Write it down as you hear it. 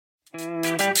Buenos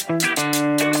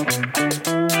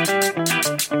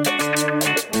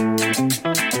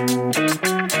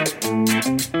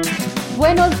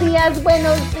dias,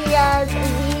 buenos dias.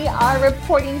 We are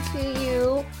reporting to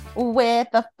you with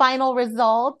the final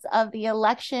results of the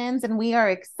elections, and we are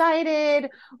excited.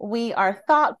 We are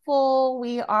thoughtful.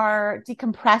 We are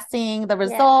decompressing the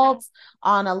results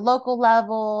on a local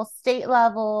level, state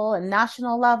level, and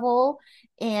national level.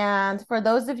 And for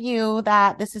those of you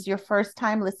that this is your first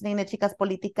time listening to Chicas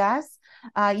Políticas,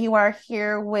 you are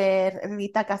here with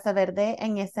Rita Casaverde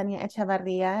and Yesenia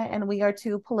Echevarria, and we are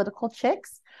two political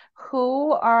chicks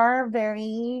who are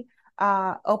very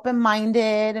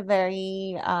open-minded,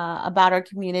 very about our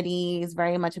communities,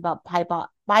 very much about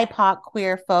BIPOC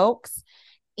queer folks.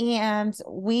 And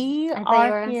we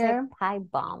are here. Pie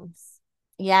bombs.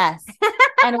 Yes.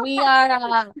 And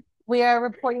we are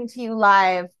reporting to you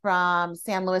live from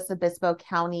San Luis Obispo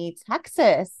County,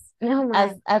 Texas.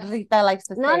 As Rita likes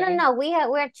to say. No.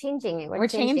 We're changing it. We're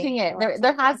changing it.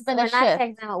 There has been a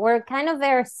shift. We're kind of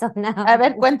there. So now. A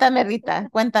ver, cuéntame, Rita.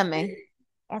 Cuéntame.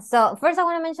 So first, I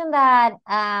want to mention that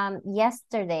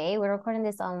yesterday, we're recording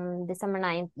this on December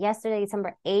 9th. Yesterday,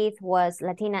 December 8th, was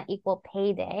Latina Equal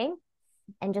Pay Day.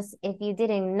 And just if you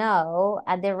didn't know,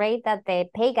 at the rate that the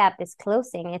pay gap is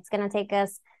closing, it's going to take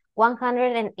us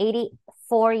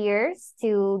 184 years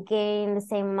to gain the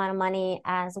same amount of money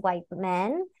as white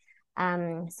men.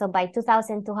 So by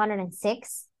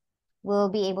 2206, we'll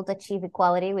be able to achieve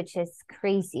equality, which is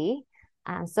crazy.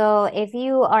 So if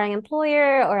you are an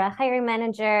employer or a hiring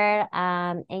manager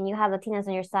and you have Latinas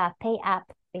on your staff, pay up,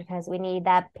 because we need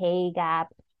that pay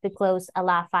gap to close a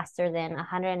lot faster than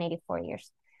 184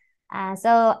 years.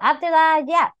 So after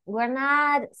that, we're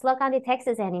not SLO County,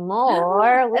 Texas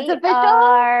anymore. We're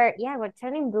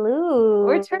turning blue.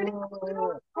 We're turning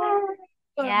blue.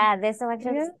 Yeah, these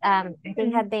elections I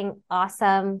think have been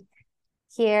awesome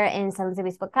here in San Luis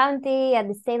Obispo County, at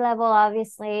the state level,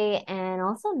 obviously, and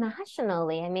also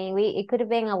nationally. I mean, it could have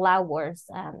been a lot worse.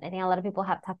 I think a lot of people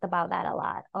have talked about that a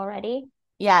lot already.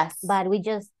 Yes. But we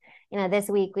just, this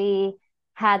week we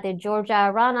had the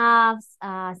Georgia runoffs.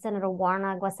 Senator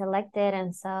Warnock was elected,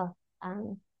 and so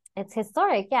it's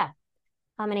historic, how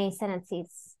many Senate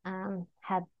seats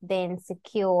have been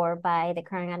secured by the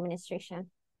current administration.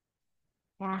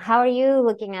 Yeah, how are you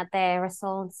looking at the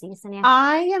results, Yesenia?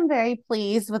 I am very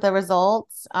pleased with the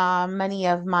results. Many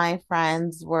of my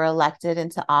friends were elected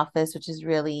into office, which is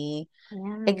really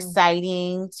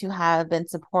exciting to have been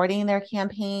supporting their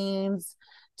campaigns,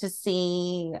 to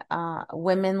see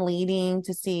women leading,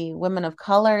 to see women of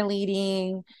color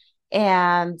leading.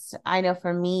 And I know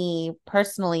for me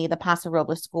personally, the Paso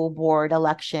Robles School Board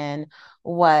election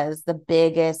was the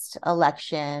biggest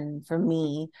election for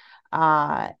me.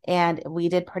 And we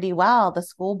did pretty well. The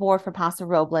school board for Paso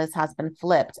Robles has been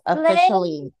flipped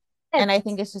officially. And I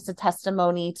think it's just a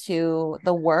testimony to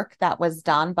the work that was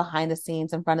done behind the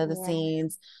scenes, in front of the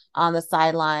scenes, on the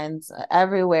sidelines,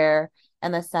 everywhere,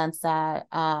 in the sense that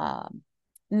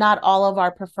not all of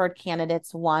our preferred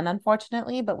candidates won,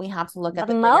 unfortunately, but we have to look at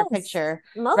the bigger picture,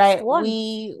 right?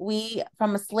 We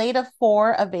from a slate of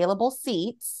 4 available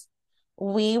seats,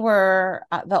 we were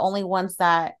the only ones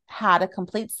that had a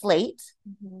complete slate.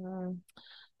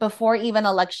 Before even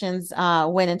elections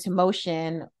went into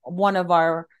motion. One of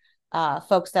our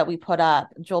folks that we put up,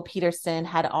 Joel Peterson,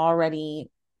 had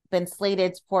already been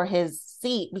slated for his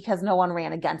seat because no one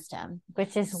ran against him.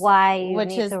 Which is why you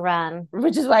need to run.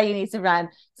 Which is why you need to run.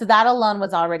 So that alone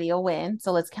was already a win.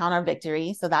 So let's count our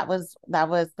victory. So that was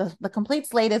the complete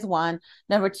slate is one.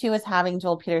 Number 2 is having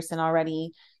Joel Peterson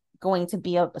already going to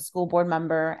be a school board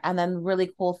member. And then really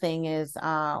cool thing is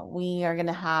we are going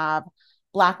to have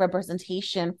Black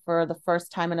representation for the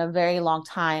first time in a very long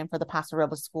time for the Paso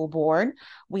Robles School Board.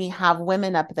 We have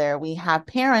women up there. We have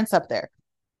parents up there.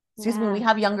 Excuse me. We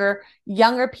have younger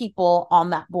people on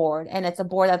that board. And it's a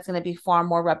board that's going to be far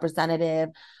more representative,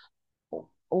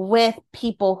 with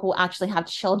people who actually have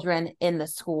children in the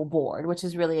school board, which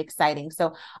is really exciting.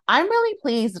 So I'm really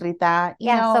pleased, Rita.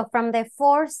 So from the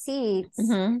 4 seats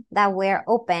that were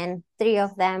open, 3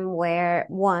 of them were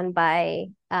won by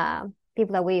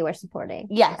people that we were supporting.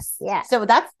 Yes. Yeah. So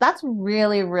that's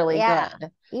really, really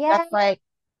good. Yeah. That's like,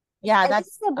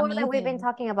 that's the board that we've been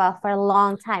talking about for a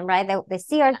long time, right? The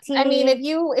CRT. I mean, if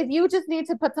you just need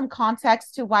to put some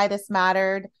context to why this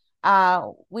mattered,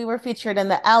 we were featured in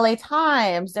the LA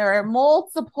Times. There are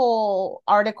multiple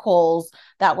articles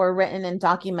that were written and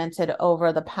documented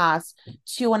over the past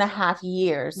 2.5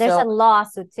 years. There's a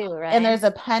lawsuit too, right? And there's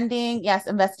a pending, yes,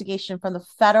 investigation from the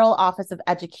Federal Office of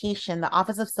Education. The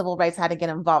Office of Civil Rights had to get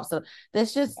involved. So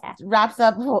this just wraps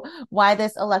up why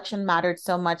this election mattered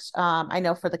so much. I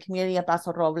know for the community of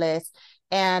Paso Robles.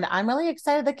 And I'm really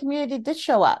excited the community did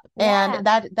show up. Yeah. And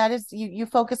that is, you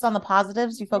focus on the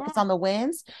positives, you focus on the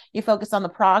wins, you focus on the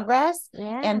progress.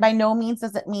 Yeah. And by no means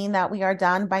does it mean that we are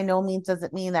done. By no means does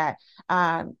it mean that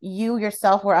you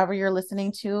yourself, wherever you're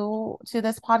listening to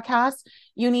this podcast,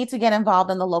 you need to get involved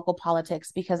in the local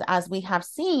politics, because as we have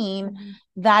seen,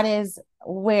 that is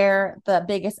where the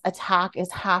biggest attack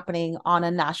is happening on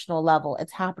a national level.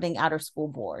 It's happening at our school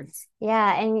boards.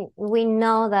 Yeah, and we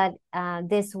know that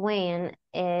this win,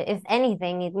 if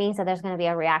anything, it means that there's going to be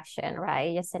a reaction,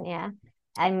 right, Yesenia?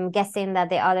 I'm guessing that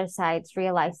the other side's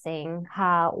realizing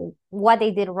what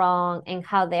they did wrong and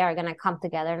how they are going to come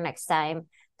together next time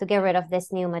to get rid of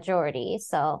this new majority.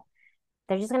 So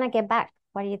they're just going to get back.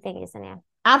 What do you think, Yesenia?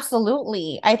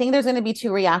 Absolutely. I think there's going to be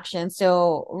two reactions.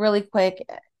 So really quick,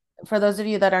 for those of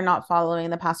you that are not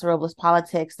following the Paso Robles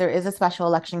politics, there is a special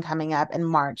election coming up in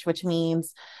March, which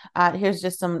means here's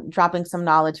just dropping some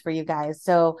knowledge for you guys.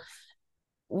 So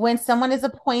when someone is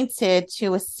appointed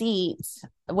to a seat,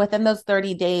 within those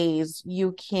 30 days,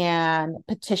 you can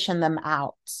petition them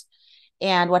out.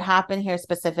 And what happened here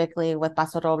specifically with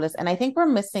Paso Robles, and I think we're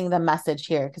missing the message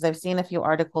here because I've seen a few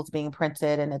articles being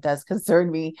printed and it does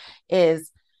concern me,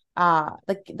 is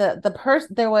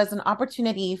there was an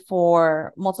opportunity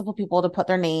for multiple people to put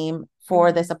their name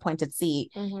for this appointed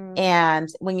seat. And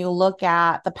when you look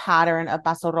at the pattern of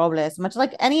Paso Robles, much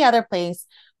like any other place,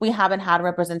 we haven't had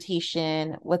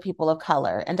representation with people of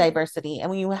color and diversity. And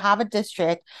when you have a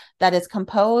district that is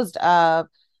composed of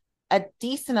a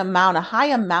decent amount, a high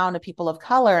amount of people of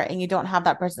color, and you don't have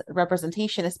that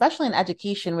representation, especially in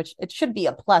education, which it should be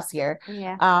a plus here.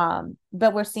 Yeah.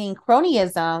 But we're seeing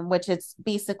cronyism, which is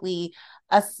basically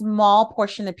a small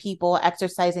portion of people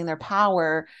exercising their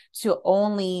power to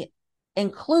only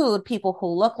include people who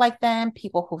look like them,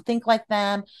 people who think like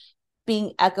them,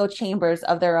 being echo chambers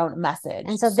of their own message.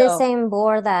 And so this same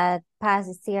board that passed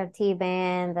the CRT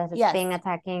ban, that is being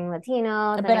attacking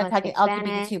Latinos, been attacking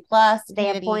LGBTQ plus,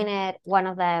 they appointed one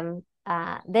of them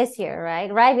this year,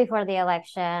 right before the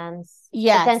elections.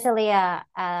 Yes, potentially a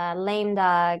lame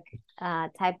dog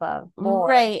type of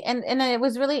board. Right. And it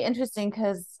was really interesting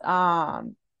because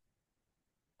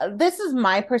this is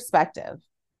my perspective.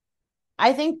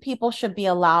 I think people should be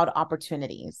allowed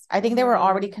opportunities. I think there were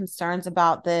already concerns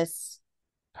about this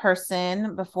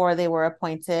person before they were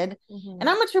appointed. And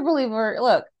I'm a true believer,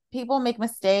 look, people make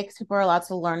mistakes, people are allowed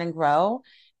to learn and grow.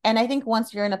 And I think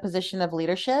once you're in a position of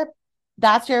leadership,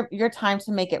 that's your time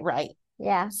to make it right.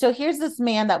 Yeah. So here's this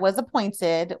man that was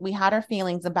appointed. We had our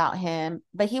feelings about him,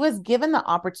 but he was given the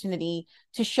opportunity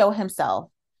to show himself.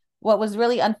 What was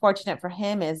really unfortunate for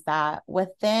him is that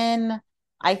within,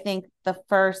 I think, the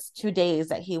first 2 days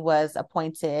that he was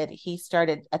appointed, he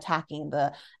started attacking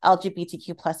the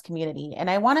LGBTQ plus community. And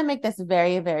I want to make this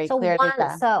very, very clear.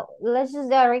 So let's just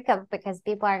do a recap because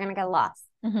people are going to get lost.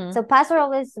 So Paso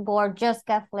Robles board just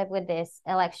got flipped with this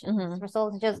election.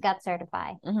 Results just got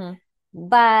certified.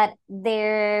 But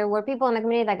there were people in the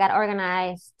community that got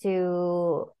organized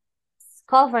to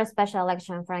call for a special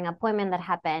election for an appointment that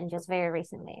happened just very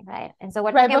recently, right? And so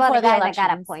we're talking about the guy that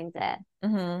got appointed.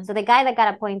 So the guy that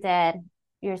got appointed,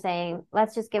 you're saying,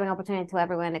 let's just give an opportunity to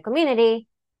everyone in the community.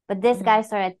 But this guy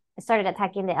started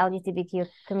attacking the LGBTQ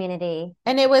community.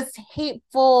 And it was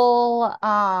hateful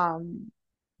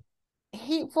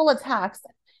attacks.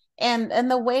 And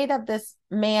the way that this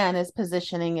man is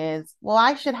positioning is, well,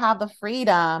 I should have the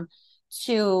freedom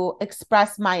to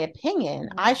express my opinion.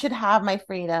 I should have my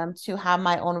freedom to have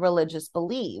my own religious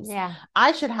beliefs. Yeah.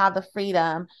 I should have the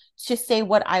freedom to say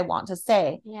what I want to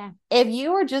say. Yeah. If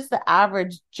you were just the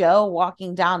average Joe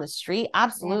walking down the street,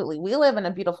 absolutely. Yeah. We live in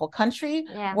a beautiful country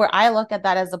where I look at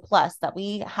that as a plus, that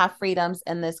we have freedoms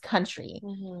in this country.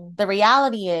 The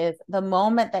reality is the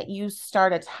moment that you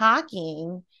start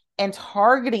attacking and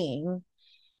targeting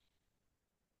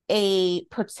a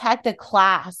protected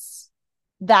class,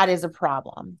 that is a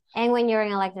problem. And when you're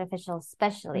an elected official,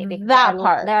 especially, because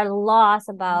there are laws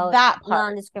about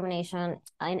non-discrimination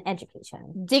in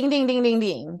education. Ding, ding, ding, ding,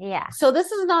 ding. Yeah. So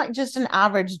this is not just an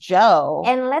average Joe.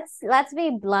 And let's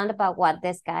be blunt about what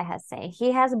this guy has said.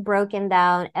 He has broken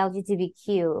down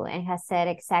LGBTQ and has said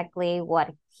exactly what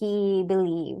he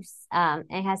believes. And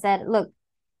has said, look,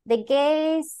 the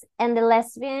gays and the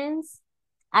lesbians,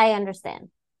 I understand.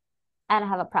 I don't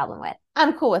have a problem with.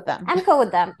 I'm cool with them. I'm cool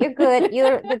with them. You're good.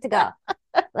 You're good to go.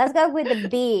 Let's go with the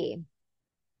B.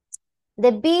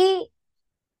 The B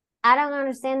I don't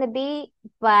understand the B,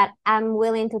 but I'm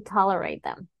willing to tolerate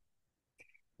them.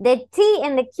 The T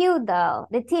and the Q, though,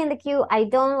 the T and the Q, I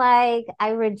don't like, I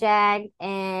reject,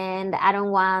 and I don't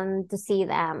want to see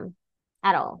them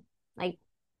at all. Like,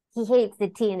 he hates the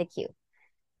T and the Q.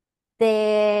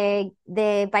 The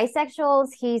bisexuals,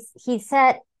 he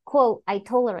said, quote, I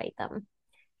tolerate them.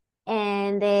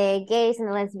 And the gays and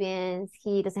the lesbians,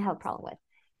 he doesn't have a problem with.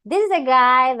 This is a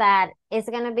guy that is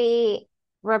gonna be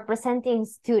representing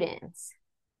students,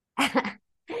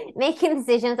 making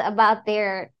decisions about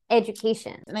their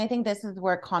education. And I think this is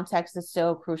where context is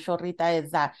so crucial, Rita,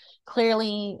 is that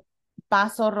clearly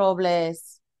Paso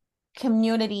Robles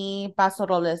community, Paso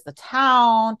Robles, the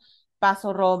town,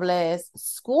 Paso Robles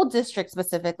school district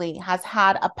specifically has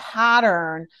had a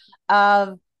pattern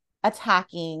of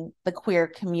attacking the queer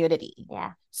community.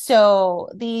 Yeah. So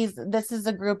this is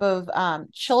a group of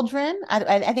children.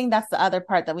 I think that's the other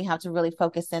part that we have to really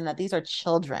focus in, that these are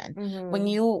children. When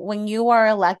you are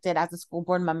elected as a school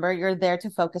board member, you're there to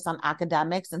focus on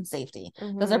academics and safety.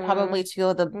 Those are probably two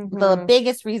of the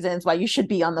biggest reasons why you should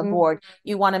be on the board.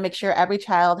 You want to make sure every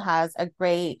child has a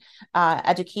great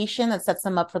education that sets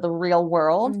them up for the real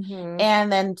world.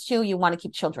 And then two, you want to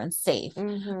keep children safe.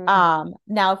 Now,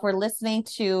 if we're listening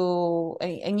to,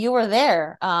 and you were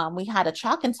there, we had a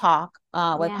chalk and talk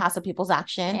with Paso People's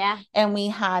Action, and we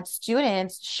had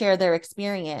students share their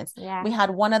experience. We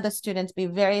had one of the students be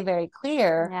very, very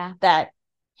clear that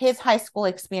his high school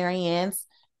experience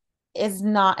has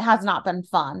not been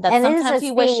fun. That sometimes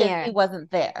he wishes he wasn't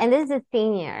there. And this is a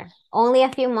senior, only a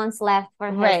few months left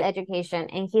for his education,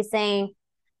 and he's saying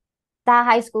that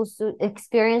high school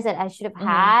experience that I should have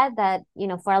had, that, you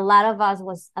know, for a lot of us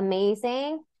was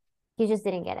amazing, he just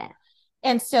didn't get it.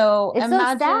 And so it's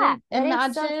so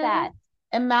sad.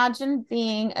 Imagine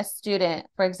being a student,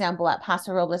 for example, at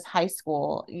Paso Robles High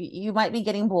School. You might be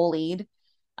getting bullied.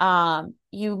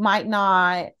 You might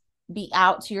not be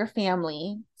out to your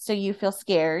family, so you feel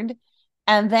scared.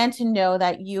 And then to know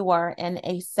that you are in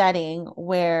a setting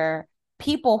where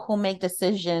people who make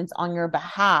decisions on your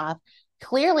behalf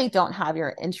clearly don't have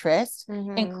your interest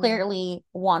and clearly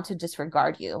want to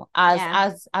disregard you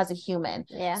as a human.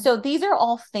 So these are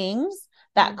all things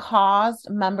that caused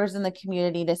members in the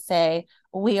community to say,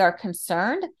 we are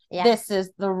concerned. This is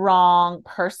the wrong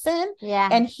person.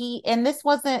 And this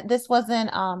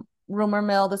wasn't rumor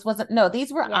mill.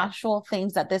 These were actual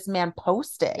things that this man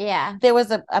posted. There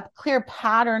was a clear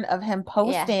pattern of him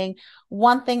posting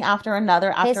one thing after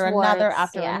another, after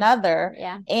another,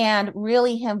 and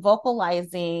really him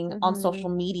vocalizing on social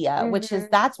media,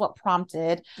 that's what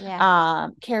prompted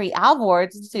Carrie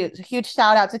Alvord to huge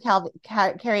shout out to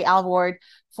Carrie Alvord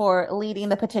for leading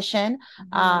the petition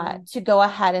to go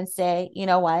ahead and say, you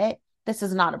know what? This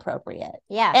is not appropriate.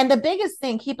 And the biggest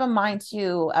thing, keep in mind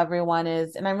too, everyone,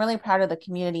 is, and I'm really proud of the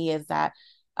community, is that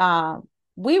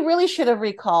we really should have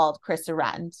recalled Chris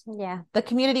Arend. The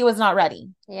community was not ready.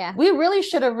 We really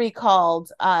should have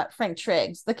recalled Frank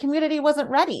Triggs. The community wasn't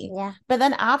ready. But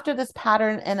then after this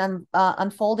pattern and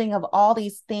unfolding of all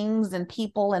these things and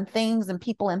people and things and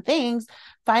people and things,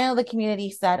 finally the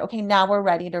community said, okay, now we're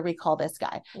ready to recall this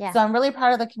guy. So I'm really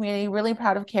proud of the community, really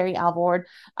proud of Carrie Alvord.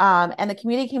 And the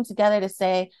community came together to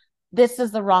say, this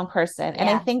is the wrong person. And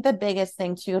I think the biggest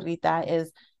thing too, Rita,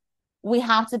 is we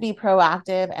have to be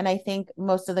proactive. And I think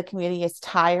most of the community is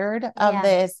tired of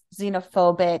this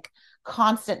xenophobic,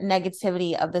 constant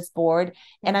negativity of this board.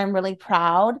 And I'm really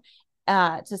proud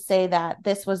to say that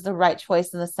this was the right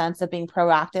choice in the sense of being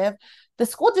proactive. The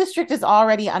school district is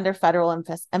already under federal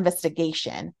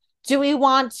investigation. Do we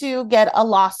want to get a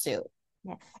lawsuit?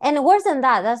 And worse than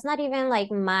that, that's not even like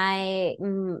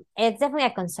it's definitely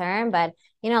a concern, but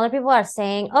you know, other people are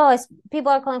saying,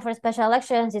 people are calling for special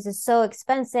elections. This is so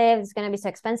expensive. It's going to be so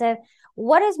expensive.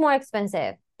 What is more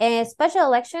expensive? A special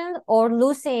election or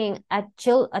losing a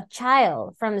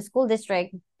child from the school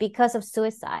district because of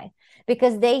suicide?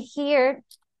 Because they hear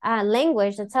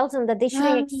language that tells them that they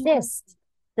shouldn't exist,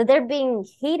 that they're being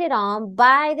hated on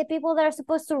by the people that are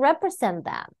supposed to represent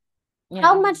them.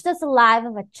 How much does the life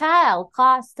of a child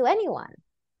cost to anyone?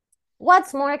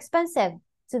 What's more expensive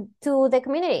to the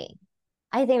community?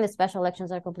 I think the special elections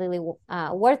are completely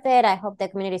worth it. I hope the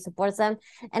community supports them.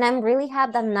 And I'm really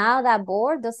happy that now that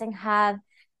board doesn't have,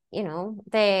 you know,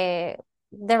 the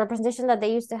representation that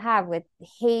they used to have with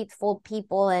hateful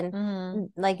people. And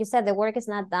like you said, the work is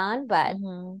not done, but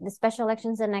the special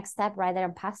elections is the next step right there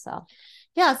in Paso.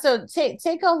 Yeah, so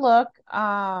take a look.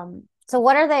 So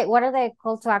what are the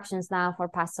call to actions now for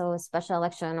Paso special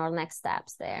election or next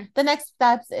steps there? The next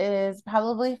steps is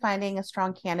probably finding a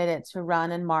strong candidate to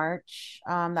run in March.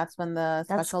 That's when the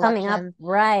special election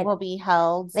will be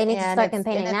held. They need to start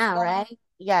campaigning now, right?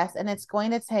 Yes, and it's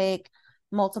going to take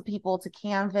multiple people to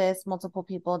canvass, multiple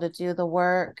people to do the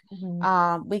work.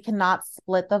 We cannot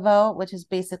split the vote, which is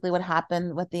basically what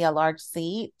happened with the large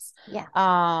seats. Yeah.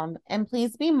 And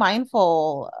please be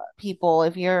mindful, people,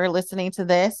 if you're listening to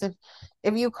this,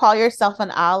 if you call yourself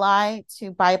an ally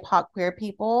to BIPOC queer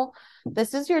people,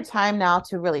 this is your time now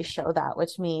to really show that,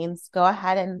 which means go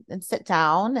ahead and sit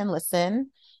down and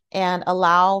listen and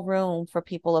allow room for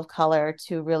people of color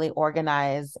to really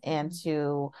organize and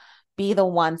to be the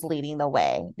ones leading the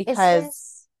way.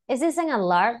 Because is this in a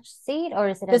large seat or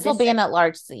is it this will be in a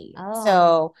large seat?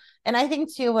 So, and I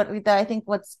think too,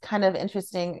 what's kind of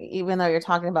interesting, even though you're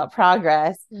talking about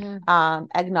progress,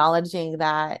 acknowledging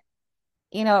that,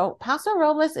 you know, Paso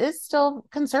Robles is still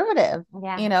conservative.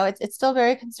 Yeah. You know, it's still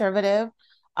very conservative.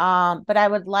 But I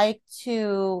would like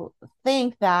to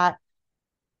think that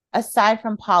aside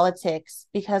from politics,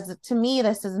 because to me,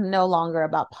 this is no longer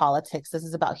about politics. This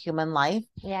is about human life,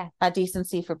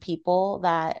 decency for people.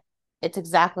 That it's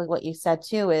exactly what you said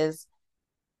too, is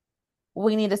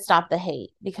we need to stop the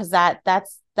hate, because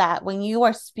that's when you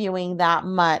are spewing that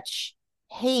much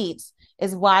hate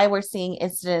is why we're seeing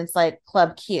incidents like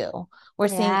Club Q. We're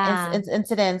seeing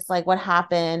incidents like what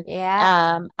happened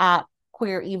at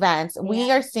queer events.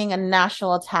 We are seeing a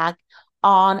national attack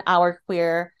on our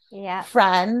queer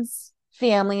friends,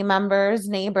 family members,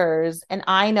 neighbors. And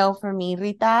I know for me,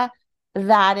 Rita,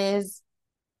 that is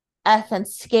effing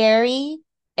scary.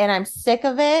 And I'm sick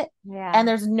of it. And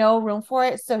there's no room for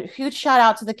it. So huge shout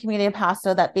out to the community of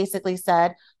Paso that basically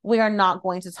said, we are not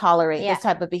going to tolerate this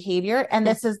type of behavior. And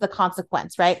this is the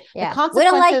consequence, right? The consequences, we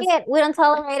don't like it. We don't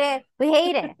tolerate it. We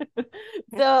hate it.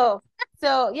 So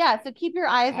keep your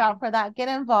eyes out for that. Get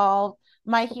involved.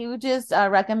 My hugest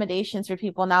recommendations for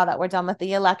people now that we're done with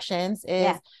the elections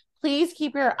is please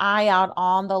keep your eye out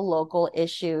on the local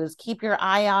issues. Keep your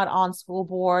eye out on school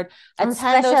board.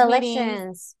 Attend those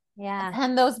meetings.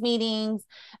 Attend those meetings.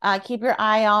 Keep your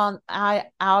eye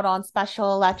out on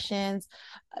special elections.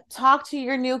 Talk to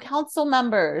your new council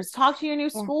members. Talk to your new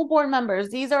school board members.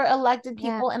 These are elected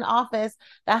people in office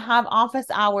that have office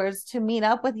hours to meet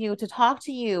up with you, to talk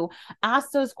to you,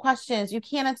 ask those questions. You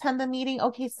can't attend the meeting.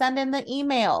 Okay, send in the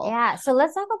email. So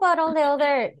let's talk about all the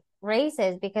other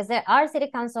races, because there are city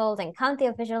councils and county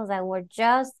officials that were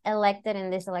just elected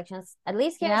in these elections, at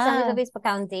least here in San Luis Obispo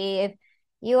County. If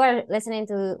you are listening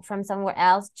from somewhere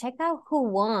else, check out who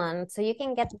won so you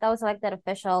can get those elected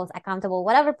officials accountable,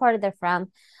 whatever party they're from.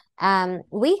 I'm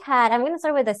going to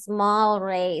start with a small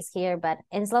race here, but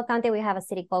in SLO County, we have a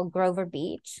city called Grover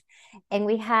Beach. And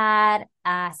we had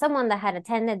someone that had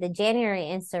attended the January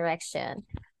insurrection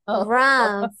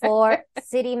run for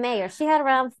city mayor. She had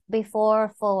run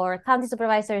before for county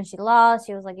supervisor and she lost.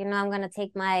 She was like, I'm going to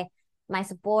take my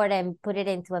support and put it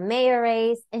into a mayor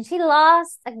race, and she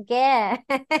lost again.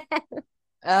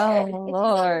 Oh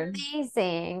Lord.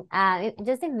 Amazing.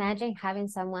 Just imagine having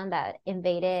someone that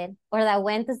invaded or that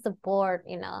went to support,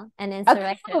 an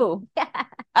insurrection.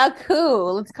 A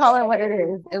coup. Let's call it what it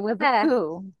is. It was a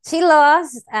coup. She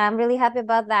lost. I'm really happy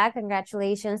about that.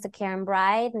 Congratulations to Karen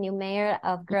Bright, new mayor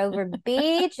of Grover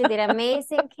Beach. You did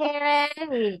amazing,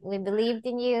 Karen. We believed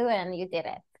in you and you did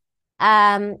it.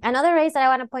 Another race that I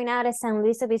want to point out is San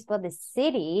Luis Obispo, the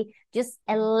city, just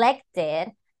elected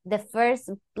the first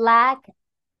Black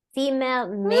female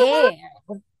mayor,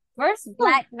 first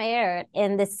Black mayor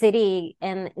in the city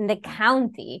and in the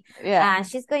county.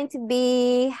 She's going to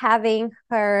be having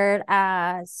her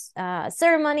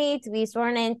ceremony to be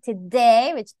sworn in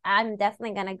today, which I'm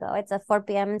definitely going to go. It's at 4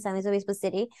 p.m. in San Luis Obispo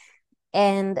City.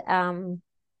 And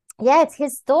it's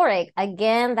historic.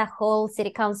 Again, the whole city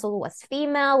council was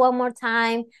female one more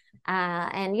time.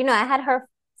 And, I had heard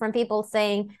from people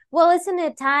saying, well, isn't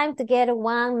it time to get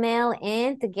one male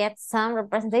in to get some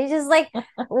representation? It's like,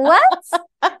 what?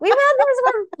 We've had this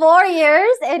for 4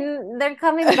 years and they're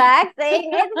coming back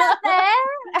saying it's not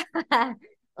there.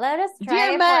 Let us try.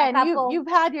 Dear men, you've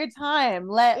had your time.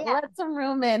 Let some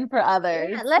room in for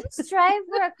others. Let's try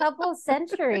for a couple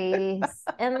centuries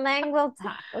and then we'll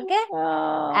talk.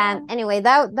 Okay. Anyway,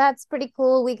 that's pretty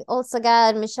cool. We also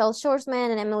got Michelle Shorsman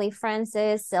and Emily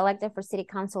Francis elected for city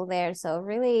council there. So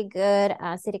really good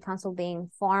city council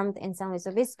being formed in San Luis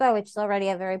Obispo, which is already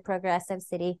a very progressive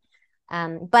city.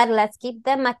 But let's keep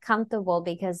them accountable,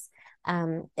 because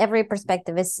every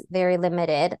perspective is very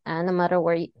limited, no matter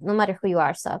who you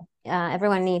are. So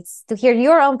everyone needs to hear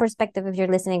your own perspective. If you're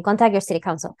listening, contact your city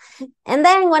council. And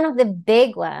then one of the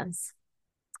big ones,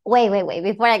 Wait.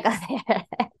 Before I go there,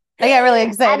 I get really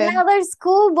excited. another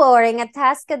school board in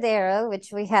Atascadero,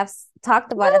 which we have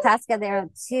talked about Atascadero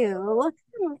too.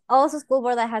 Also, school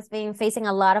board that has been facing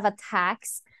a lot of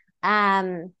attacks.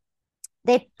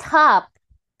 The top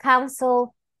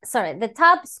the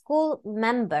top school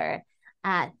member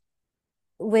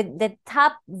with the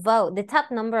top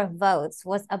number of votes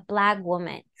was a Black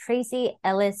woman, Tracy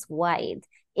Ellis White,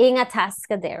 in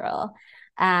Atascadero.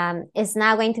 Is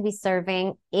now going to be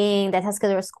serving in the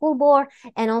Atascadero School Board,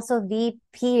 and also the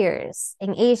Pierce,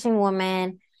 an Asian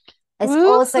woman, is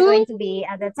also going to be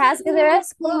at the Atascadero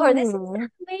School Board. This is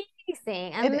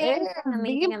amazing.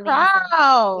 Amazing.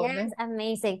 Proud. Yes,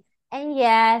 amazing. And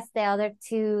yes, the other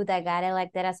two that got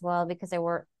elected as well, because there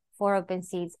were 4 open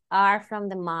seats, are from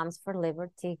the Moms for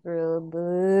Liberty group.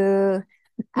 Boo.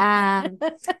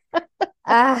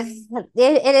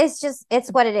 It is just, it's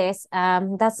what it is.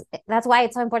 That's why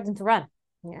it's so important to run.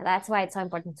 Yeah, that's why it's so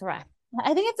important to run.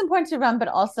 I think it's important to run, but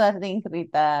also I think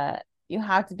that you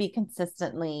have to be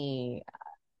consistently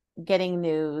getting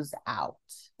news out.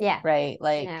 Yeah. Right.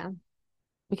 Like,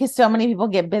 because so many people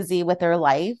get busy with their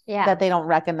life that they don't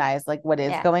recognize like what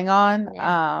is going on.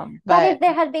 Yeah. But if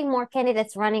there had been more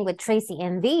candidates running with Tracy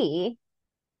NV,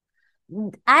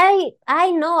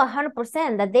 I know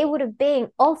 100% that they would have been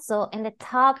also in the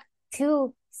top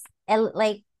 2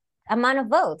 like amount of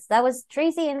votes. That was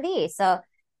Tracy NV. So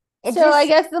I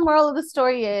guess the moral of the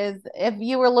story is, if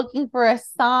you were looking for a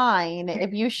sign,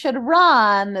 if you should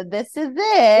run, this is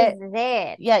it. This is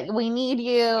it. Yeah, we need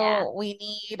you. Yeah. We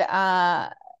need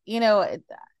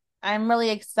I'm really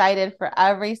excited for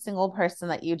every single person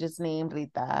that you just named,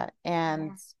 Rita.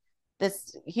 And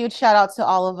this huge shout out to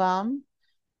all of them.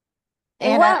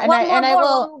 And one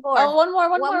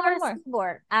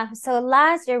more. So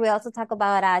last year we also talked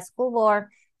about a school board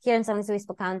here in San Luis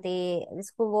Obispo County. The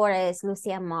school board is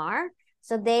Lucia Mar.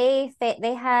 So they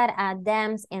had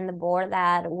Dems in the board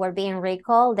that were being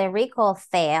recalled. The recall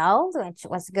failed, which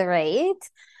was great,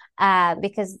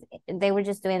 because they were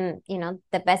just doing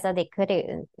the best that they could.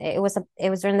 It was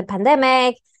during the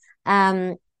pandemic.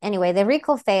 Anyway, the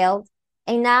recall failed.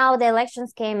 And now the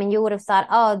elections came, and you would have thought,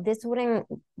 oh,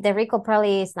 the recall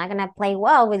probably is not going to play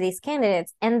well with these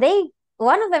candidates. And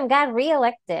one of them got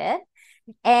reelected,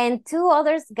 and 2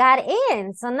 others got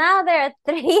in. So now there are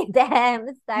 3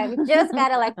 Dems that just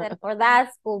got elected for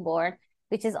that school board,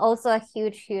 which is also a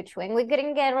huge, huge win. We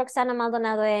couldn't get Roxana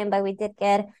Maldonado in, but we did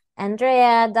get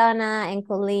Andrea, Donna, and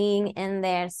Colleen in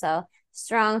there. So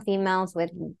strong females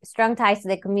with strong ties to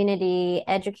the community,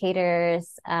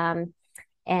 educators,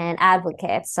 and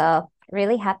advocates. So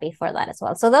really happy for that as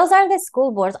well. So those are the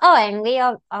school boards. Oh, and we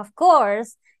of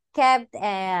course kept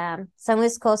San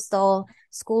Luis Coastal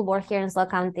School Board here in SLO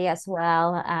County as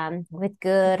well, with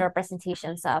good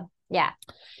representation. So yeah.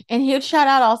 And huge shout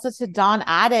out also to Dawn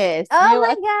Addis, oh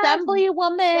my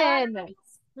Assemblywoman.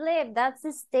 Flipped. That's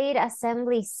the state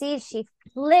assembly seat. She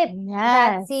flipped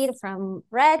that seat from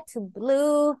red to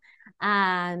blue,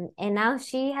 and now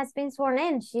she has been sworn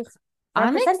in. She's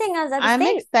representing us at the I'm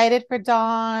state. excited for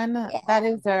Dawn. Yeah. That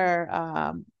is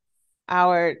our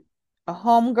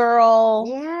homegirl.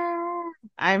 Yeah.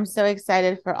 I'm so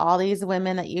excited for all these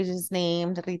women that you just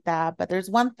named, Rita. But there's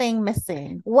one thing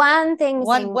missing. One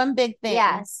big thing.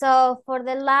 Yeah. So for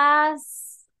the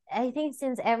last, I think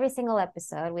since every single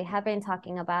episode, we have been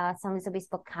talking about San Luis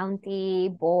Obispo County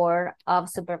Board of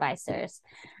Supervisors.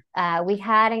 We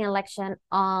had an election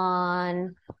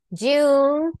on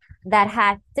June that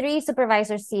had 3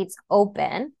 supervisor seats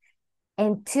open,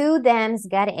 and 2 Dems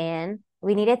got in.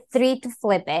 We needed 3 to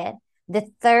flip it. The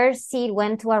 3rd seat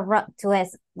went to a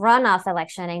runoff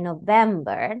election in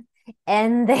November,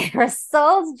 and the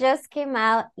results just came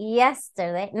out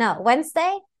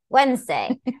Wednesday. And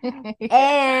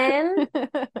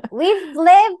we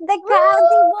flipped the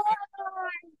county board.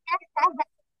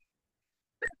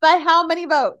 By how many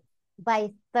votes?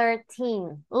 By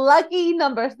 13. Lucky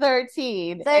number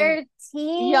 13. 13.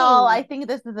 And y'all, I think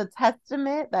this is a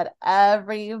testament that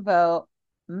every vote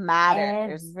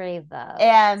matters. Every vote.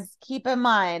 And keep in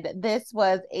mind, this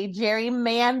was a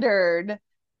gerrymandered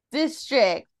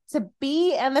district to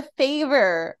be in the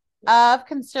favor of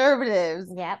conservatives.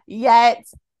 Yep. Yet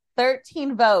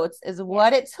 13 votes is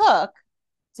what it took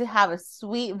to have a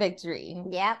sweet victory.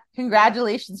 Yep.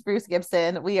 Congratulations, Bruce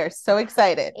Gibson. We are so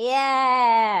excited.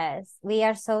 Yes. We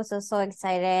are so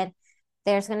excited.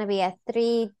 There's going to be a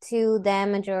 3-2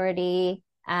 Dem majority.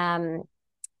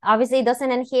 Obviously, it doesn't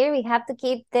end here. We have to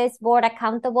keep this board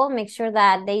accountable, make sure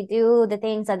that they do the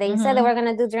things that they said they were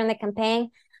going to do during the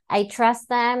campaign. I trust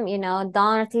them.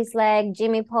 Don Ortiz-Legg,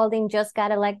 Jimmy Paulding just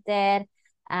got elected.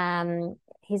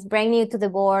 he's brand new to the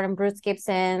board, and Bruce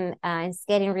Gibson is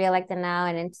getting reelected now,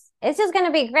 and it's just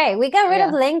gonna be great. We got rid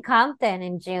of Lane Compton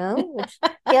in June, which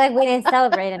I feel like we didn't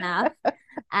celebrate enough.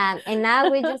 And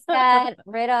now we just got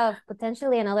rid of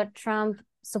potentially another Trump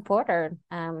supporter.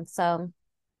 So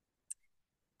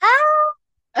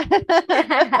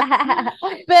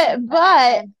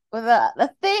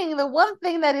but the one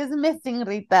thing that is missing,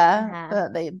 Rita,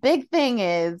 the big thing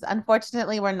is,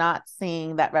 unfortunately, we're not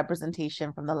seeing that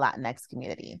representation from the Latinx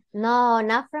community. No,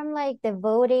 not from like the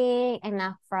voting, and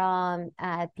not from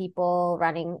people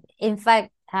running. In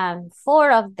fact,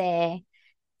 four of the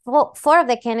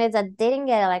candidates that didn't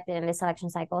get elected in this election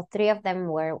cycle, 3 of them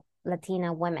were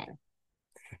Latina women,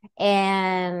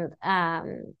 and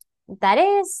that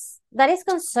is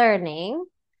concerning.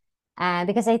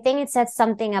 Because I think it says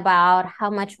something about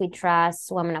how much we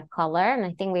trust women of color. And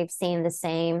I think we've seen the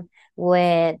same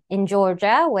in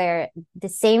Georgia, where the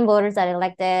same voters that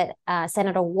elected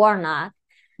Senator Warnock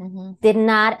did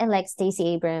not elect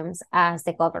Stacey Abrams as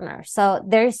the governor. So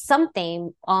there's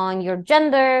something on your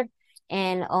gender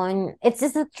and it's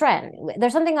just a trend.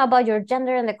 There's something about your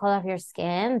gender and the color of your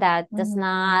skin that does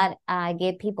not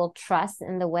give people trust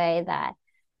in the way that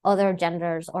other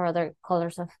genders or other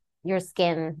colors of your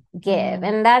skin give.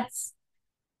 And I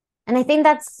think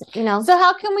that's, so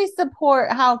how can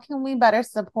we better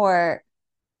support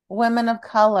women of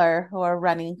color who are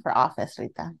running for office,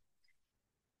 Rita?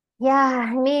 Yeah,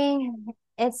 I mean,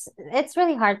 it's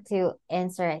really hard to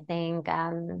answer. I think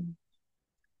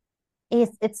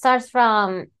it starts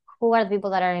from who are the people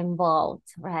that are involved,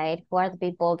 right? Who are the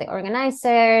people, the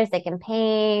organizers, the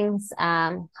campaigns,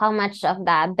 how much of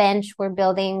that bench we're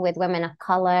building with women of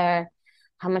color,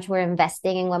 how much we're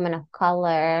investing in women of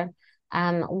color,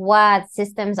 what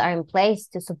systems are in place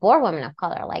to support women of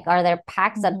color. Like, are there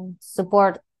PACs that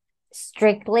support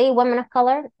strictly women of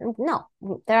color? No,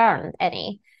 there aren't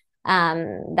any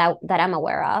that I'm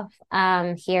aware of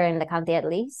here in the county, at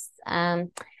least. And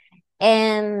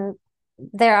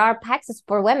there are PACs to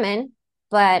support women,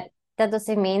 but that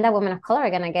doesn't mean that women of color are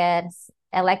going to get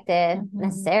elected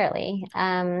necessarily.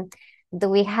 Do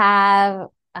we have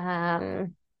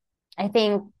I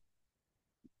think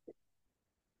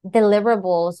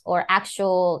deliverables or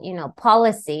actual,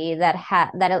 policy that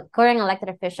current elected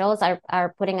officials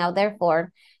are putting out there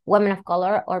for women of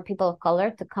color or people of color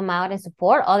to come out and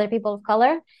support other people of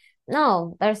color?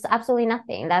 No, there's absolutely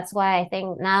nothing. That's why I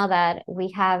think now that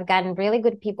we have gotten really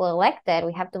good people elected,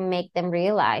 we have to make them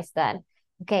realize that,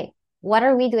 okay, what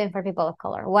are we doing for people of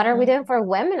color? What are we doing for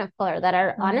women of color that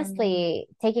are honestly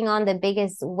taking on the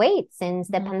biggest weight since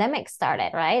the pandemic started,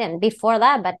 right? And before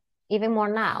that, but even more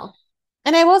now.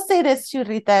 And I will say this too,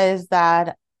 Rita, is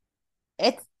that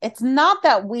it's not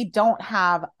that we don't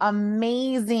have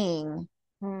amazing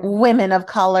women of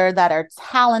color that are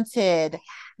talented,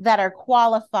 that are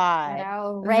qualified,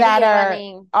 that are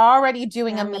already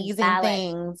doing amazing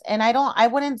things. And I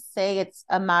wouldn't say it's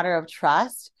a matter of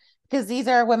trust, because these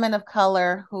are women of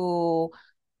color who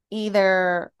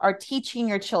either are teaching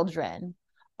your children,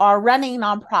 are running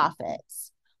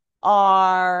nonprofits,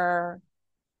 are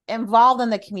involved in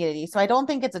the community. So I don't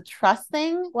think it's a trust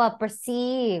thing. Well,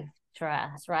 perceived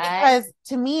trust, right? Because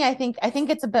to me, I think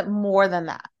it's a bit more than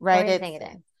that, right? What do you think it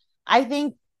is?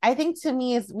 I think to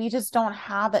me is we just don't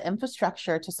have the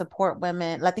infrastructure to support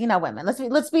women, Latina women.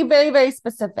 Let's be very, very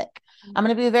specific. I'm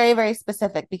going to be very, very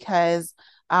specific because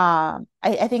I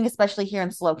think especially here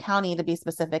in SLO County, to be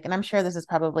specific, and I'm sure this is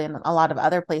probably in a lot of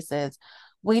other places,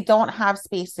 we don't have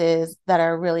spaces that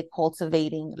are really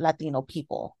cultivating Latino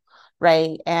people,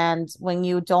 right? And when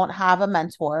you don't have a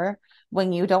mentor,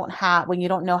 when you don't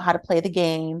know how to play the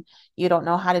game, you don't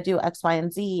know how to do X, Y,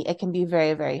 and Z, it can be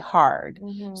very, very hard.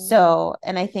 So,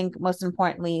 and I think most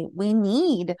importantly,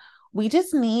 we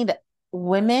just need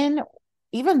women,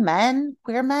 even men,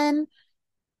 queer men,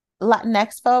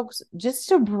 Latinx folks, just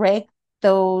to break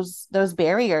those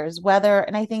barriers,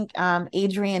 and I think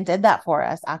Adrienne did that for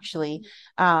us, actually,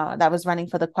 that was running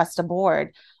for the Cuesta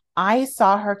board. I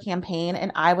saw her campaign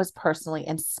and I was personally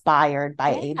inspired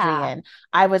by Adrienne.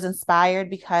 I was inspired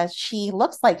because she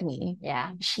looks like me.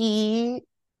 Yeah. She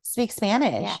speaks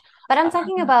Spanish. Yeah. But I'm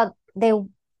talking about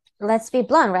let's be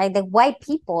blunt, right? The white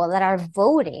people that are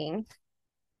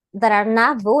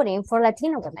not voting for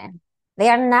Latina women. They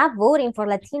are not voting for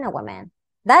Latina women.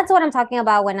 That's what I'm talking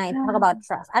about when I talk about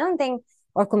trust. I don't think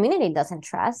our community doesn't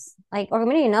trust. Like, our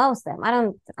community knows them.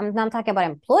 I'm not talking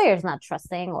about employers not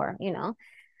trusting, or,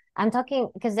 I'm talking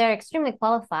because they're extremely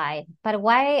qualified. But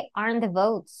why aren't the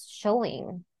votes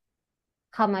showing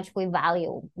how much we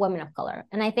value women of color?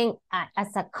 And I think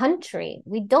as a country,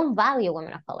 we don't value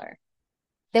women of color.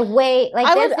 The way, like,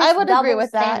 I would agree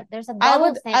with that. There's a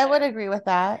double standard. I would agree with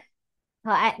that.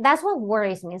 That's what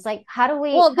worries me. It's like, how do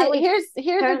we? Well, here's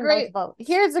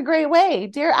a great way,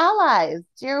 dear allies,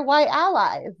 dear white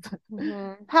allies.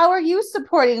 Mm-hmm. How are you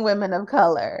supporting women of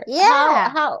color? Yeah.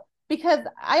 How? Because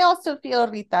I also feel,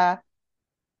 Rita,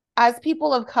 as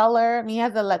people of color, me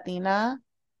as a Latina,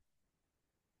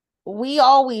 we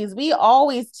always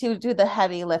to do the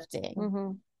heavy lifting.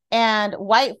 Mm-hmm. And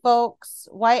white folks,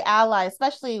 white allies,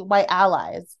 especially white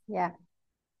allies. Yeah.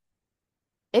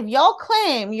 If y'all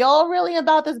claim y'all really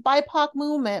about this BIPOC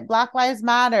movement, Black Lives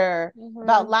Matter, mm-hmm.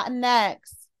 about Latinx,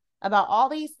 about all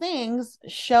these things,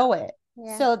 show it.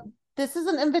 Yeah. So this is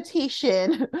an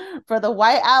invitation for the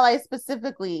white allies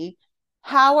specifically.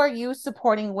 How are you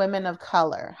supporting women of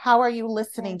color? How are you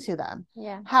listening to them?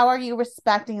 Yeah. How are you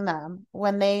respecting them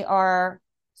when they are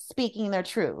speaking their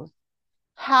truth?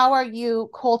 How are you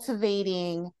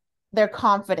cultivating their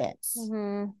confidence?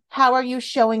 Mm-hmm. How are you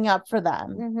showing up for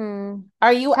them? Mm-hmm.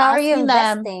 Are you asking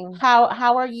them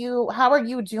how are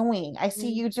you doing? I see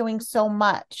you doing so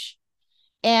much.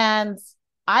 And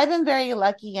I've been very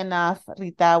lucky enough,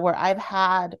 Rita, where I've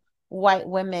had white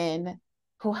women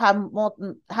who have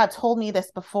told me this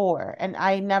before, and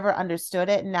I never understood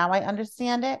it. Now I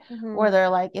understand it, mm-hmm. where they're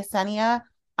like, Yesenia,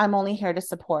 I'm only here to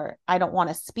support. I don't want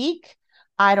to speak.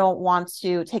 I don't want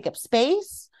to take up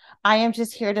space. I am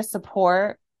just here to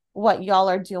support what y'all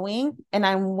are doing, and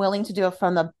I'm willing to do it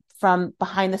from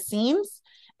behind the scenes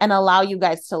and allow you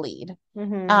guys to lead.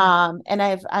 Mm-hmm. And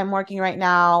I'm working right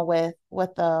now with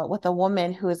a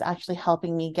woman who is actually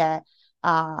helping me get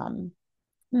nonprofit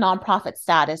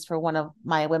status for one of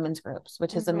my women's groups,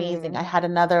 which is mm-hmm. amazing. I had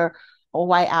another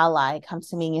white ally come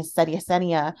to me and said,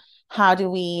 Yesenia, how do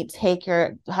we take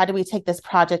this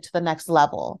project to the next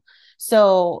level?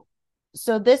 So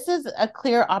this is a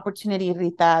clear opportunity,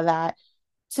 Rita, that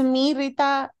to me,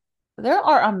 Rita, there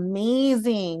are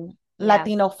amazing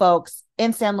Latino folks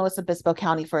in San Luis Obispo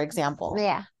County, for example,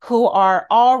 who are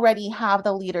already have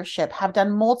the leadership, have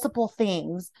done multiple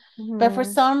things, mm-hmm. but for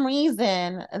some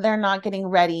reason they're not getting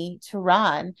ready to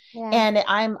run. Yeah. And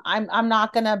I'm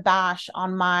not gonna bash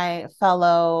on my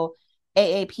fellow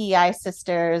AAPI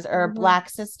sisters or mm-hmm. Black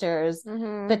sisters,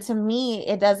 mm-hmm. but to me,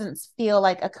 it doesn't feel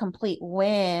like a complete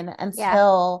win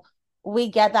until we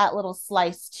get that little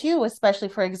slice too, especially,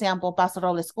 for example, Paso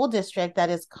Robles School District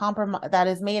that is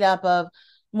made up of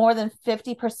more than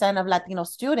 50% of Latino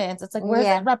students. It's like, where's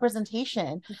that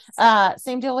representation?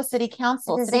 Same deal with City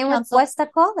Council. With Cuesta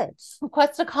College.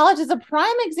 Cuesta College is a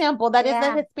prime example. That is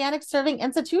a Hispanic serving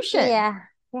institution. Yeah.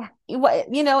 Yeah.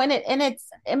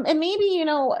 And maybe,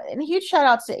 and huge shout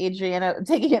outs to Adrian,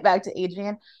 taking it back to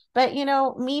Adrian, but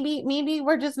maybe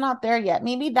we're just not there yet.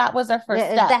 Maybe that was our first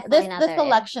step. This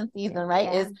election season,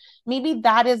 right? Is maybe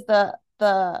that is the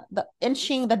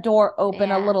inching the door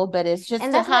open a little bit, is just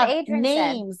to have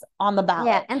names on the ballot.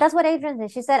 Yeah. And that's what Adrian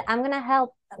said. She said, I'm going to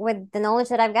help with the knowledge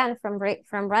that I've gotten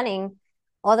from running.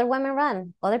 Other women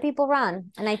run, other people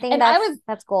run. And I think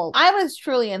that's gold. I was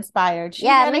truly inspired. She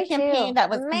ran a campaign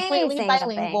that was completely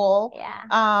bilingual.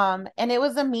 Yeah. And it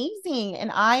was amazing.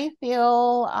 And I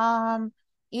feel,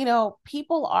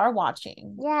 people are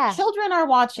watching. Yeah. Children are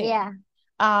watching. Yeah.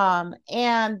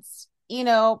 And,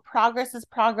 progress is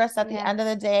progress at the end of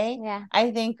the day. Yeah. I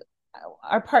think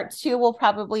our part 2 will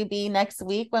probably be next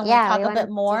week when we talk a bit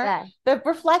more, but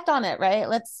reflect on it, right?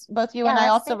 Let's both you and I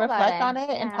also reflect on it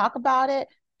and talk about it,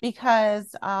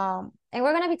 because and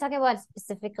we're going to be talking about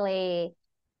specifically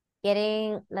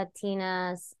getting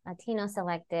Latinos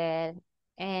elected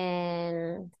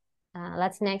and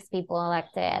Latinx people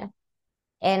elected,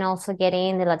 and also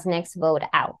getting the Latinx vote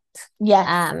out.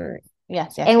 Yes.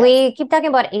 Yes. And we keep talking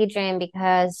about Adrian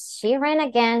because she ran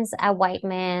against a white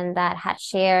man that had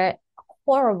shared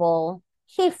horrible,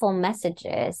 hateful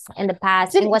messages in the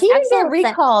past. He didn't get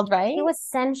recalled, right? He was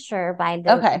censured by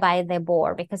the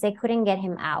board because they couldn't get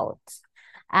him out.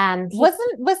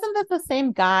 Wasn't this the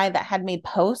same guy that had made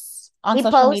posts on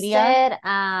social media?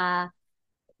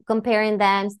 Comparing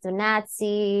them to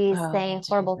Nazis, saying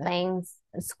horrible things.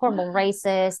 Horrible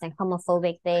racist and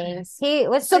homophobic things. He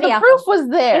was so the proof was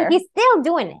there. And he's still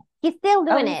doing it. He's still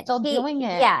doing it. Still doing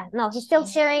it. Yeah, no, he's still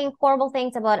sharing horrible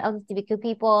things about LGBTQ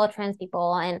people, trans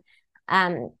people, and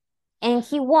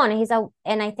he won.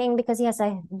 And I think because he has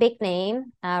a big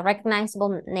name,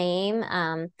 recognizable name,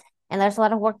 and there's a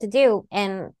lot of work to do.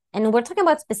 And we're talking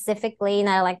about specifically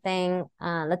not electing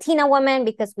Latina women,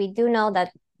 because we do know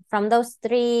that from those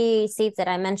 3 seats that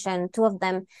I mentioned, 2 of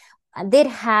them did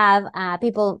have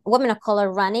women of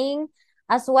color running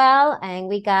as well. And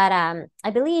we got,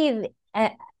 I believe,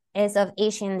 is of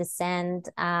Asian descent,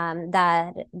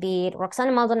 that be it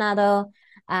Roxana Maldonado,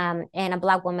 and a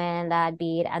Black woman that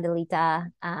beat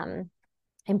Adelita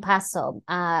in Paso.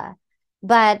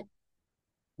 But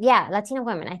yeah, Latino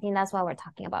women. I think that's what we're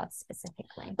talking about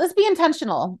specifically. Let's be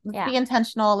intentional. Let's be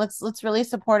intentional. Let's really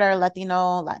support our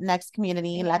Latino, Latinx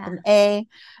community, Latin A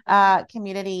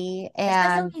community,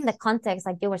 and especially in the context,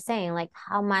 like you were saying, like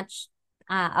how much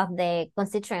of the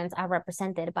constituents are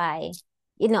represented by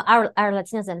our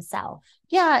Latinos themselves.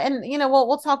 Yeah, and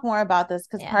we'll talk more about this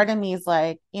because part of me is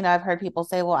like, I've heard people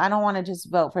say, well, I don't want to just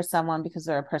vote for someone because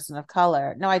they're a person of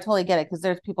color. No, I totally get it, because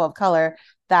there's people of color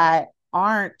that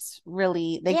aren't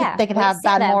really, they can have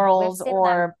bad morals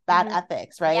or bad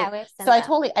ethics, right? Yeah, so I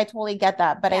totally get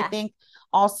that. But I think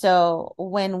also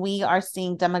when we are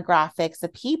seeing demographics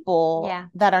of people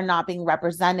that are not being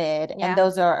represented, and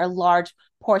those are a large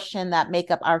portion that make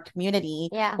up our community,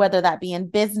 whether that be in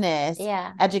business,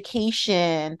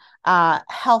 education,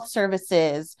 health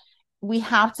services, we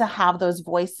have to have those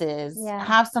voices,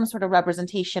 have some sort of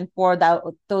representation for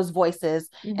those voices.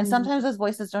 And sometimes those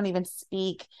voices don't even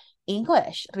speak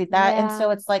English, and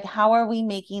so it's like, how are we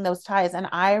making those ties? And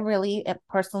I really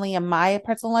personally, in my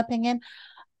personal opinion,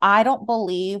 I don't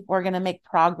believe we're going to make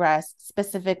progress,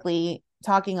 specifically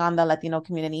talking on the Latino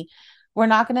community. We're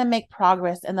not going to make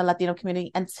progress in the Latino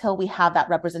community until we have that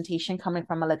representation coming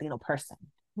from a Latino person.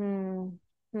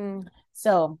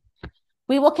 So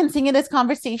we will continue this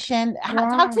conversation.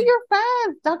 Talk to your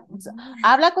friends.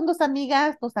 Habla con tus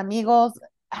amigas, tus amigos.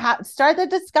 Start the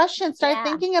discussion. Start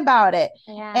thinking about it.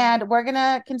 And we're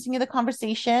gonna continue the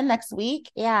conversation next week.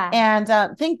 And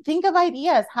think of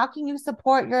ideas. How can you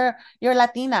support your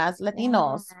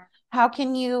Latinos? How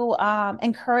can you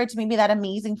encourage maybe that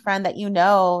amazing friend that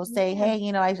say,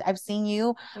 hey, I've seen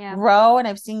you grow, and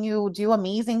I've seen you do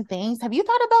amazing things. Have you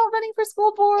thought about running for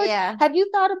school board? Have you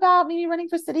thought about maybe running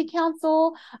for city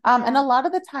council? And a lot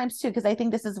of the times too, because I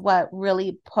think this is what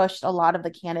really pushed a lot of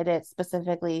the candidates,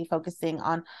 specifically focusing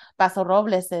on Paso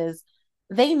Robles, is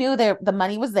they knew the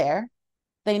money was there.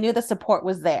 They knew the support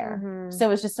was there. So it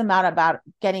was just a matter about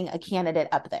getting a candidate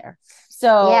up there.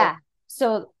 So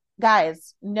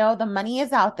guys, know the money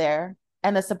is out there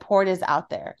and the support is out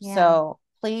there. So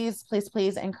please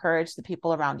encourage the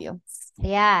people around you.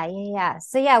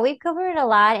 So we've covered a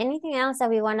lot. Anything else that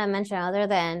we want to mention other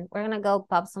than we're gonna go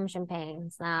pop some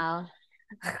champagnes now?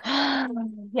 But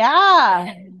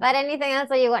anything else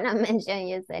that you want to mention,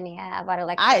 Yesenia, about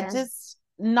election?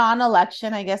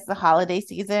 Non-election, I guess, the holiday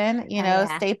season,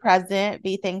 stay present,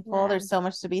 be thankful. There's so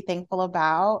much to be thankful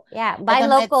about. Buy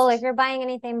local. If you're buying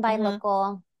anything, buy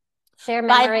local. Share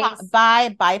memories. Buy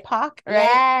BIPOC, right?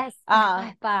 Yes,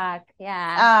 BIPOC.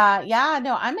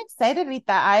 No, I'm excited with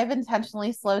that. I've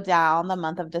intentionally slowed down the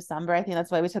month of December. I think that's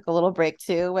why we took a little break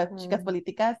too with Chicas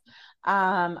Politicas.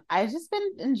 I've just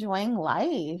been enjoying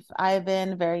life. I've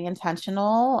been very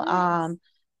intentional.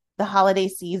 The holiday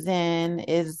season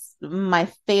is my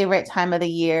favorite time of the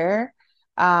year.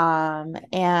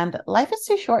 And life is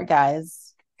too short, guys.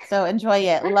 So enjoy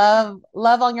it. Love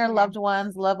on your loved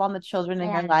ones, love on the children in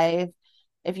your life.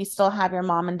 If you still have your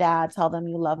mom and dad, tell them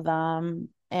you love them,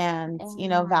 and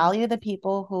value the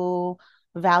people who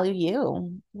value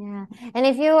you. And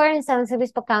if you are in San Luis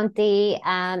Obispo County,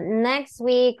 next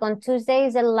week on Tuesday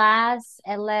is the last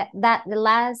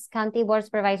county board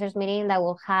supervisors meeting that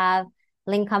will have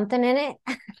Lynn Compton in it.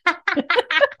 This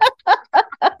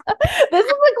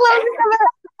is the closing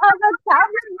of the chapter.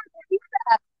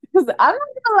 Because I'm not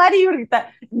gonna lie to you, Rita,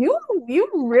 you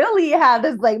really have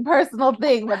this personal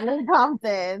thing with Lynn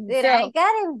Compton. I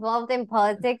got involved in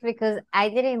politics because I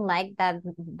didn't like that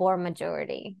board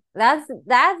majority. That's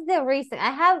the reason.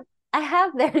 I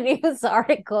have their news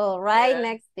article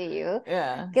next to you.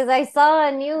 Because I saw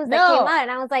a news that came out and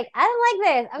I was like, I don't like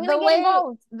this. I'm going to get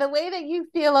involved. The way that you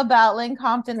feel about Lynn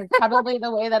Compton is probably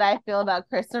the way that I feel about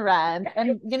Chris Arend.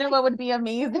 And you know what would be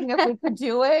amazing if we could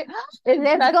do it?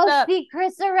 Let's go see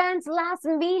Chris Arend's last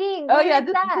meeting.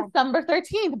 December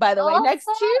 13th, by the way. Next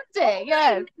Tuesday.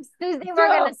 Yes. Next Tuesday, we're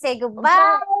going to say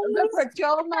goodbye. The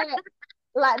Patrolman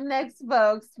Latinx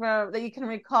folks that you can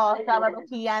recall,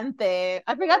 Piante.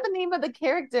 I forgot the name of the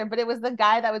character, but it was the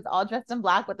guy that was all dressed in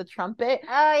black with the trumpet.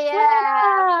 Oh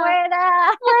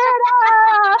yeah,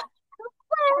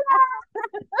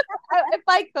 If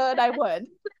I could, I would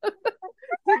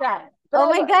do that. Oh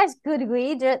my gosh, could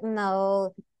we?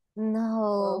 No,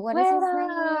 No, what is his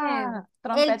name?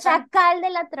 El Trompeta. chacal de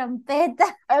la trompeta.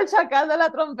 El chacal de la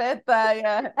trompeta,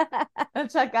 yeah. El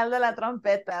chacal de la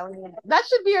trompeta. That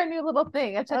should be our new little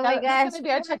thing. El chacal, Oh my gosh. that's going to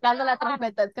be our chacal de la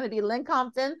trompeta. It's going to be Lynn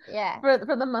Compton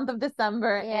for the month of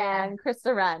December and Chris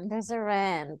Arend. Chris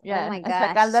Arend. Yeah. Oh my El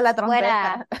gosh. chacal de la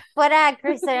trompeta. Fuera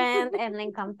Chris Arend and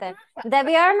Lynn Compton.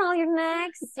 Debbie Arnold, you're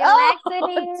next. You're next,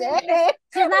 Whitney.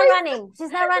 She's not running. She's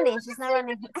not running. She's not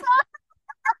running.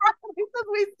 Lisa's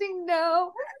wasting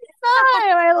no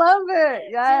time. I love it.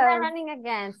 Yeah. She's not running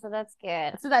again, so that's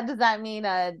good. So does that mean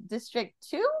District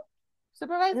 2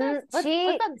 supervisor? So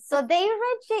they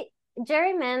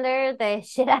gerrymander the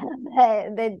shit out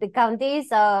of the county.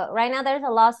 So right now there's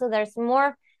a lawsuit. There's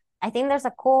more. I think there's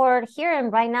a court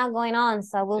hearing right now going on.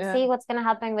 So we'll see what's gonna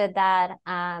happen with that.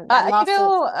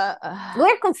 Lawsuit.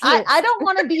 We're confused. I don't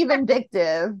want to be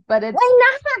vindictive, but it's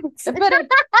why not? But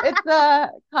it's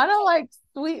kind of like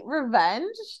sweet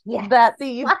revenge that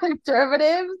these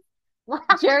conservatives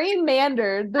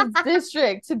gerrymandered the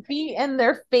district to be in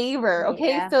their favor.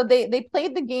 Okay, so they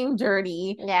played the game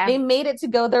dirty. Yeah, they made it to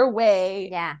go their way.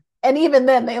 Yeah. And even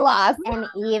then they lost.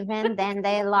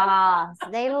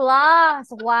 They lost.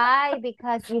 Why?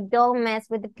 Because you don't mess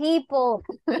with the people.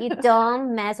 You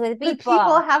don't mess with the people. The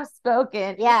people have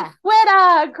spoken. Yeah.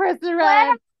 Fuera, Chris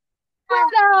Arend.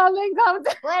 Fuera, Lynn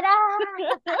Compton. Fuera.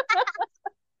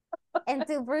 And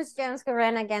to Bruce Jones who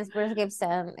ran against Bruce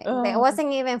Gibson. It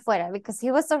wasn't even fuera because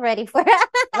he was already fuera.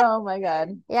 Oh my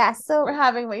God. Yeah, so we're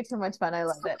having way too much fun. I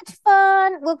love it. Much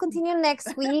fun. We'll continue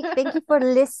next week. Thank you for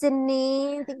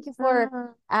listening. Thank you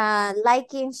for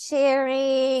liking,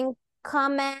 sharing,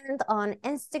 comment on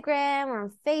Instagram or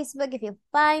on Facebook if you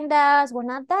find us. We're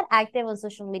not that active on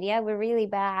social media. We're really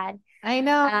bad. I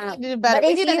know. But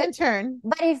we need an intern.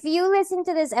 But if you listen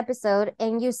to this episode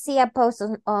and you see a post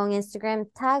on Instagram,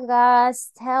 tag us,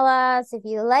 tell us if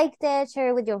you liked it, share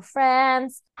it with your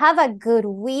friends. Have a good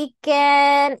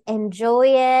weekend. Enjoy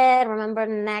it. Remember,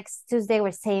 next Tuesday,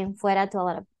 we're saying fuera to a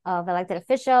lot of elected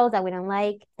officials that we don't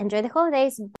like. Enjoy the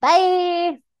holidays.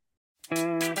 Bye.